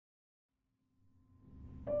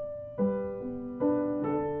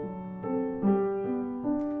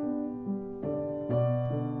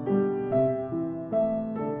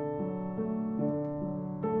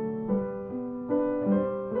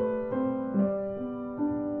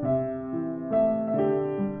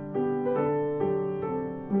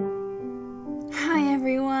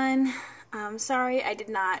sorry I did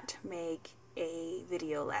not make a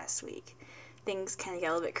video last week. Things kind of got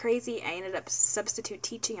a little bit crazy. I ended up substitute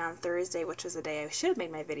teaching on Thursday, which was the day I should have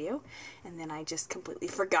made my video, and then I just completely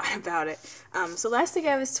forgot about it. So last week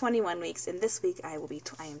I was 21 weeks, and this week I will be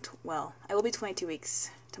 22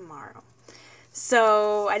 weeks tomorrow.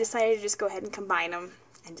 So I decided to just go ahead and combine them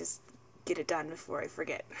and just get it done before I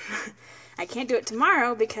forget. I can't do it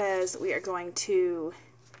tomorrow because we are going to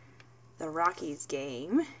the Rockies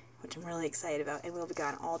game, which I'm really excited about, and we'll be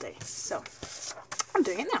gone all day. So I'm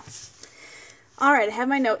doing it now. Alright, I have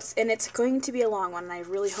my notes, and it's going to be a long one, and I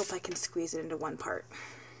really hope I can squeeze it into one part.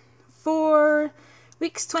 For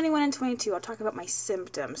weeks 21 and 22, I'll talk about my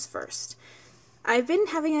symptoms first. I've been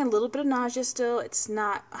having a little bit of nausea still. It's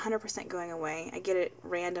not 100% going away. I get it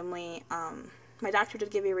randomly. My doctor did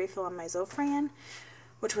give me a refill on my Zofran,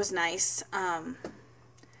 which was nice,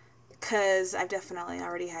 because I've definitely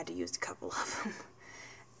already had to use a couple of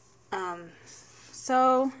them.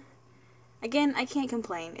 So again, I can't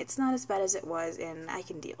complain. It's not as bad as it was, and I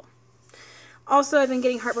can deal. Also, I've been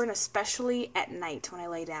getting heartburn, especially at night when I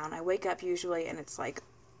lay down. I wake up usually, and it's like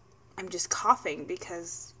I'm just coughing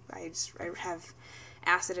because I have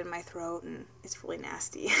acid in my throat, and it's really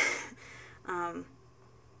nasty.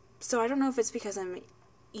 So I don't know if it's because I'm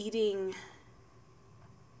eating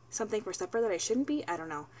something for supper that I shouldn't be. I don't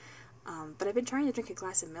know. But I've been trying to drink a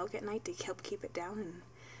glass of milk at night to help keep it down, and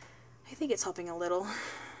I think it's helping a little.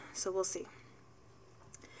 So we'll see.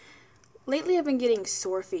 Lately I've been getting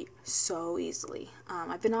sore feet so easily.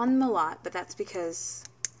 I've been on them a lot, but that's because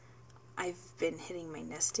I've been hitting my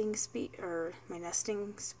nesting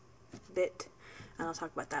bit, and I'll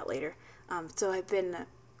talk about that later. So I've been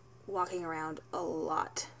walking around a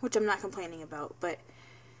lot, which I'm not complaining about, but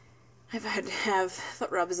I've had to have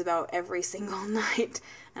foot rubs about every single night,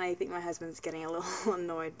 and I think my husband's getting a little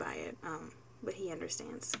annoyed by it, but he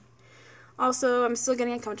understands. Also, I'm still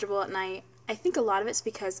getting uncomfortable at night. I think a lot of it's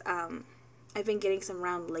because I've been getting some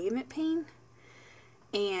round ligament pain,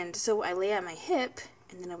 and so I lay on my hip,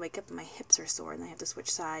 and then I wake up and my hips are sore, and I have to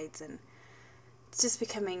switch sides, and it's just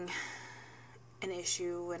becoming an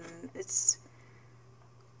issue, and it's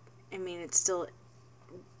still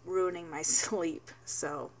ruining my sleep,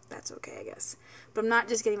 so that's okay, I guess. But I'm not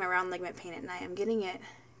just getting my round ligament pain at night. I'm getting it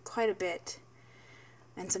quite a bit.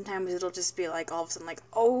 And sometimes it'll just be like, all of a sudden, like,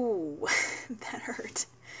 oh, that hurt.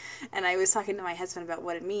 And I was talking to my husband about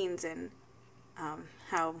what it means, and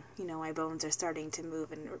how, my bones are starting to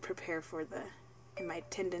move and prepare for and my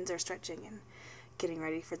tendons are stretching and getting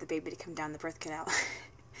ready for the baby to come down the birth canal.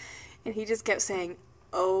 And he just kept saying,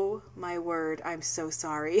 oh my word, I'm so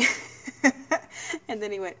sorry. And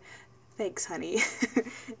then he went, thanks, honey.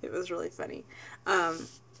 It was really funny.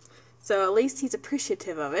 So at least he's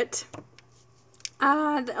appreciative of it.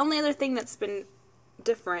 The only other thing that's been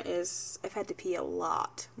different is I've had to pee a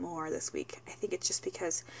lot more this week. I think it's just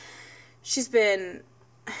because she's been,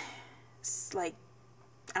 like,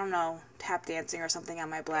 I don't know, tap dancing or something on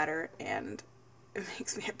my bladder, and it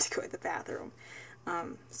makes me have to go to the bathroom.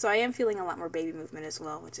 So I am feeling a lot more baby movement as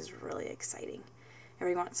well, which is really exciting.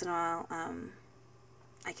 Every once in a while,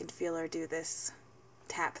 I can feel her do this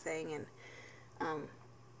tap thing, and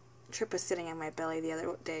Trip was sitting on my belly the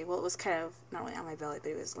other day. Well, it was kind of not really on my belly, but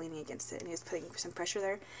he was leaning against it, and he was putting some pressure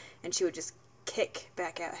there, and she would just kick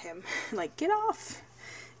back at him, like, get off.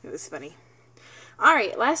 It was funny.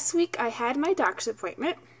 Alright, last week I had my doctor's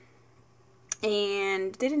appointment,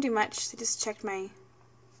 and they didn't do much. They just checked my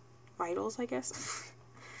vitals, I guess,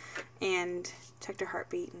 and checked her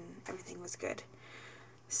heartbeat, and everything was good.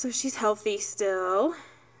 So she's healthy still.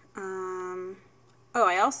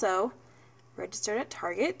 I also registered at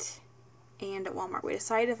Target and at Walmart. We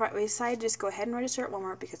decided to just go ahead and register at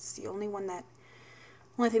Walmart because it's the only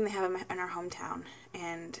thing they have in our hometown.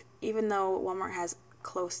 And even though Walmart has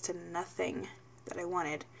close to nothing that I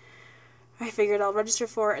wanted, I figured I'll register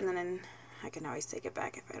for it, and then I can always take it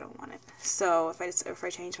back if I don't want it. So if I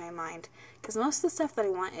change my mind, because most of the stuff that I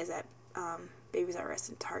want is at Babies R Us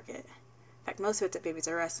and Target. In fact, most of it's at Babies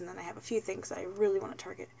R Us, and then I have a few things that I really want at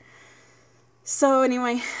Target. So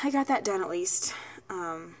anyway, I got that done at least.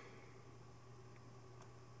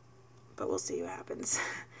 But we'll see what happens.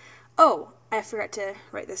 Oh, I forgot to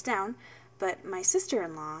write this down, but my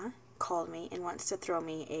sister-in-law called me and wants to throw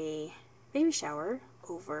me a baby shower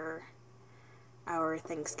over our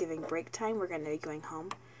Thanksgiving break time. We're going to be going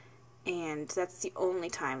home, and that's the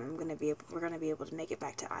only time we're going to be able to make it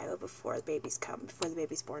back to Iowa before the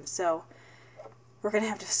baby's born. So we're going to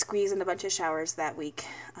have to squeeze in a bunch of showers that week,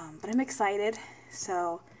 but I'm excited.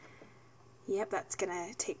 So yep, that's going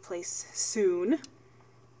to take place soon.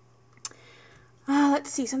 Let's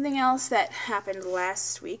see, something else that happened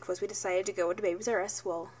last week was we decided to go to Babies R Us,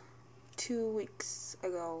 well, 2 weeks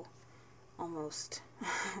ago, almost.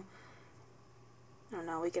 I don't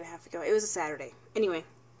know, a week and a half ago. It was a Saturday. Anyway,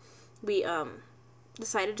 we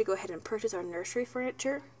decided to go ahead and purchase our nursery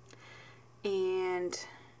furniture, and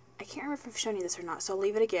I can't remember if I've shown you this or not, so I'll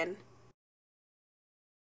leave it again.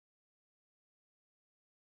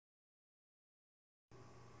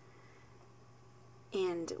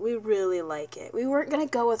 And we really like it. We weren't going to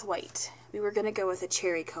go with white. We were going to go with a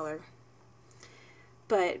cherry color.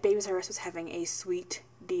 But Babies R Us was having a sweet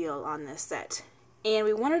deal on this set. And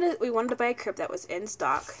we wanted to buy a crib that was in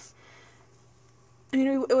stock. I mean,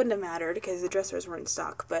 it wouldn't have mattered because the dressers were in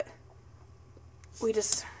stock, but we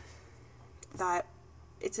just thought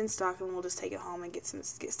it's in stock and we'll just take it home and get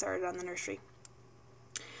started on the nursery.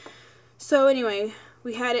 So anyway,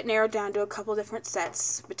 we had it narrowed down to a couple different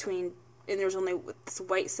sets between, and there was only, this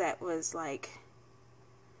white set was like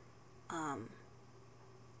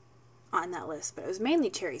on that list, but it was mainly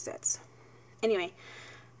cherry sets. Anyway,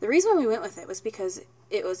 the reason we went with it was because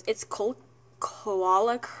it's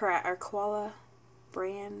koala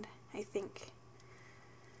brand, I think.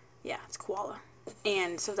 Yeah, it's Koala,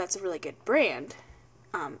 and so that's a really good brand,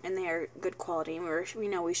 and they are good quality. And we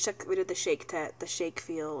did the shake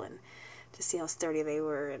feel and to see how sturdy they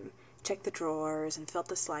were, and checked the drawers and felt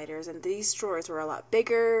the sliders. And these drawers were a lot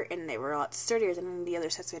bigger and they were a lot sturdier than the other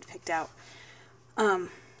sets we had picked out.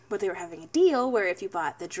 But they were having a deal where if you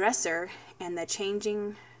bought the dresser and the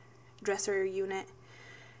changing dresser unit,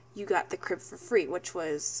 you got the crib for free, which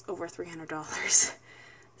was over $300.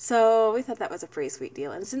 So we thought that was a pretty sweet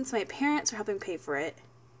deal. And since my parents were helping pay for it,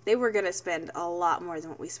 they were going to spend a lot more than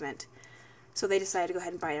what we spent. So they decided to go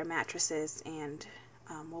ahead and buy our mattresses, and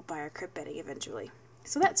we'll buy our crib bedding eventually.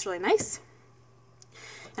 So that's really nice.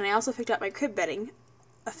 And I also picked up my crib bedding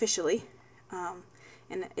officially.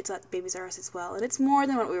 And it's at Babies R Us as well. And it's more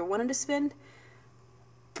than what we were wanting to spend,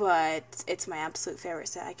 but it's my absolute favorite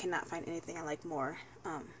set. I cannot find anything I like more.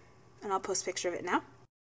 And I'll post a picture of it now.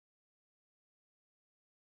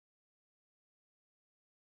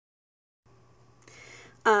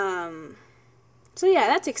 So yeah,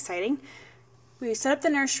 that's exciting. We set up the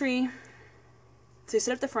nursery. So we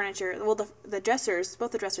set up the furniture. Well, the dressers,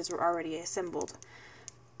 both the dressers were already assembled,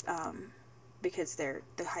 because they're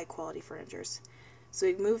the high quality furnitures. So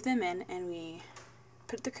we moved them in and we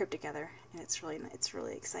put the crib together, and it's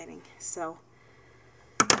really exciting. So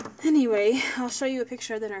anyway, I'll show you a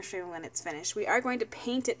picture of the nursery when it's finished. We are going to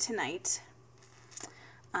paint it tonight,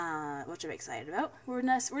 which I'm excited about. We're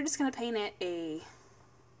just going to paint it a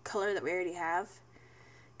color that we already have,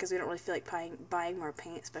 because we don't really feel like buying more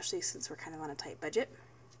paint, especially since we're kind of on a tight budget.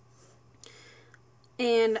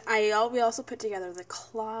 And we also put together the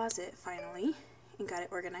closet finally and got it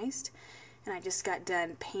organized. And I just got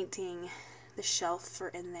done painting the shelf for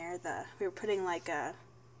in there. We were putting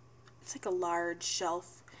it's like a large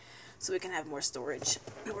shelf so we can have more storage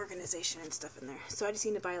and organization and stuff in there. So I just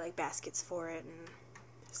need to buy like baskets for it and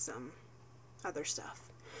some other stuff.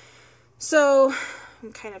 So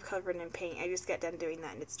I'm kind of covered in paint. I just got done doing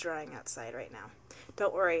that and it's drying outside right now.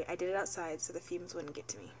 Don't worry, I did it outside so the fumes wouldn't get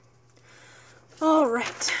to me.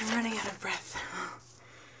 Alright, I'm running out of breath.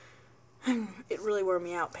 It really wore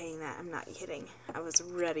me out painting that. I'm not kidding. I was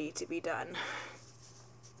ready to be done.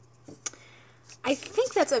 I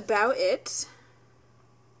think that's about it.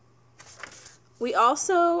 We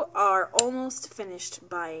also are almost finished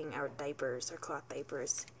buying our diapers, our cloth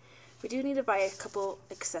diapers. We do need to buy a couple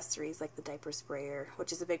accessories like the diaper sprayer,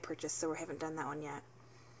 which is a big purchase, so we haven't done that one yet.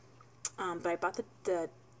 But I bought the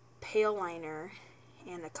pail liner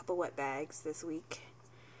and a couple wet bags this week.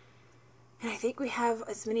 And I think we have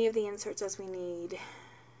as many of the inserts as we need.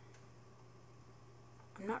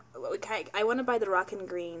 I want to buy the Rock and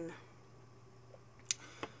Green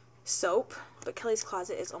soap, but Kelly's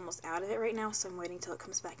Closet is almost out of it right now, so I'm waiting till it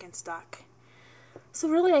comes back in stock. So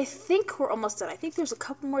really, I think we're almost done. I think there's a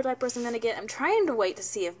couple more diapers I'm going to get. I'm trying to wait to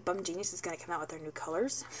see if Bum Genius is going to come out with their new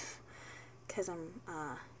colors, because I'm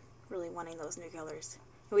really wanting those new colors.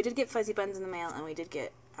 And we did get Fuzzy Buns in the mail, and we did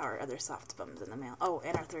get our other soft bums in the mail. Oh,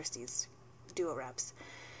 and our Thirsties duo wraps.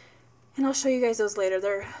 And I'll show you guys those later.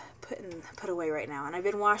 They're put away right now. And I've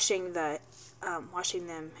been washing them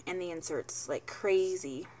and the inserts like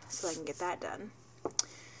crazy so I can get that done.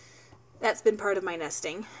 That's been part of my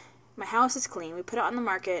nesting. My house is clean. We put it on the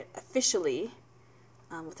market officially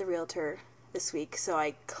with a realtor this week. So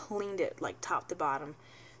I cleaned it like top to bottom,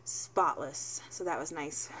 spotless. So that was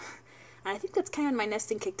nice. And I think that's kind of when my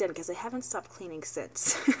nesting kicked in because I haven't stopped cleaning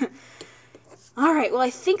since. Alright, well I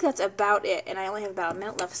think that's about it, and I only have about a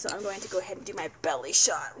minute left, so I'm going to go ahead and do my belly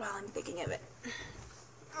shot while I'm thinking of it.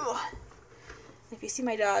 Ugh. If you see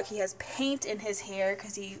my dog, he has paint in his hair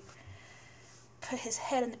because he put his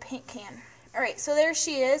head in the paint can. Alright, so there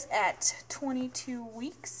she is at 22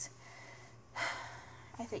 weeks.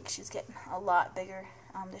 I think she's getting a lot bigger.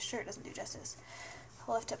 This shirt doesn't do justice.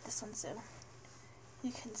 I'll lift up this one so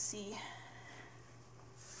you can see.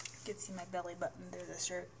 You can see my belly button through the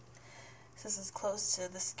shirt. This is as close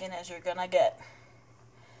to the skin as you're gonna get.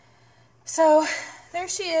 So, there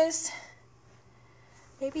she is.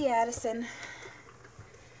 Baby Addison.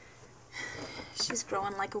 She's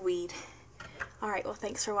growing like a weed. Alright, well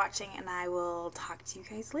thanks for watching, and I will talk to you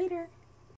guys later.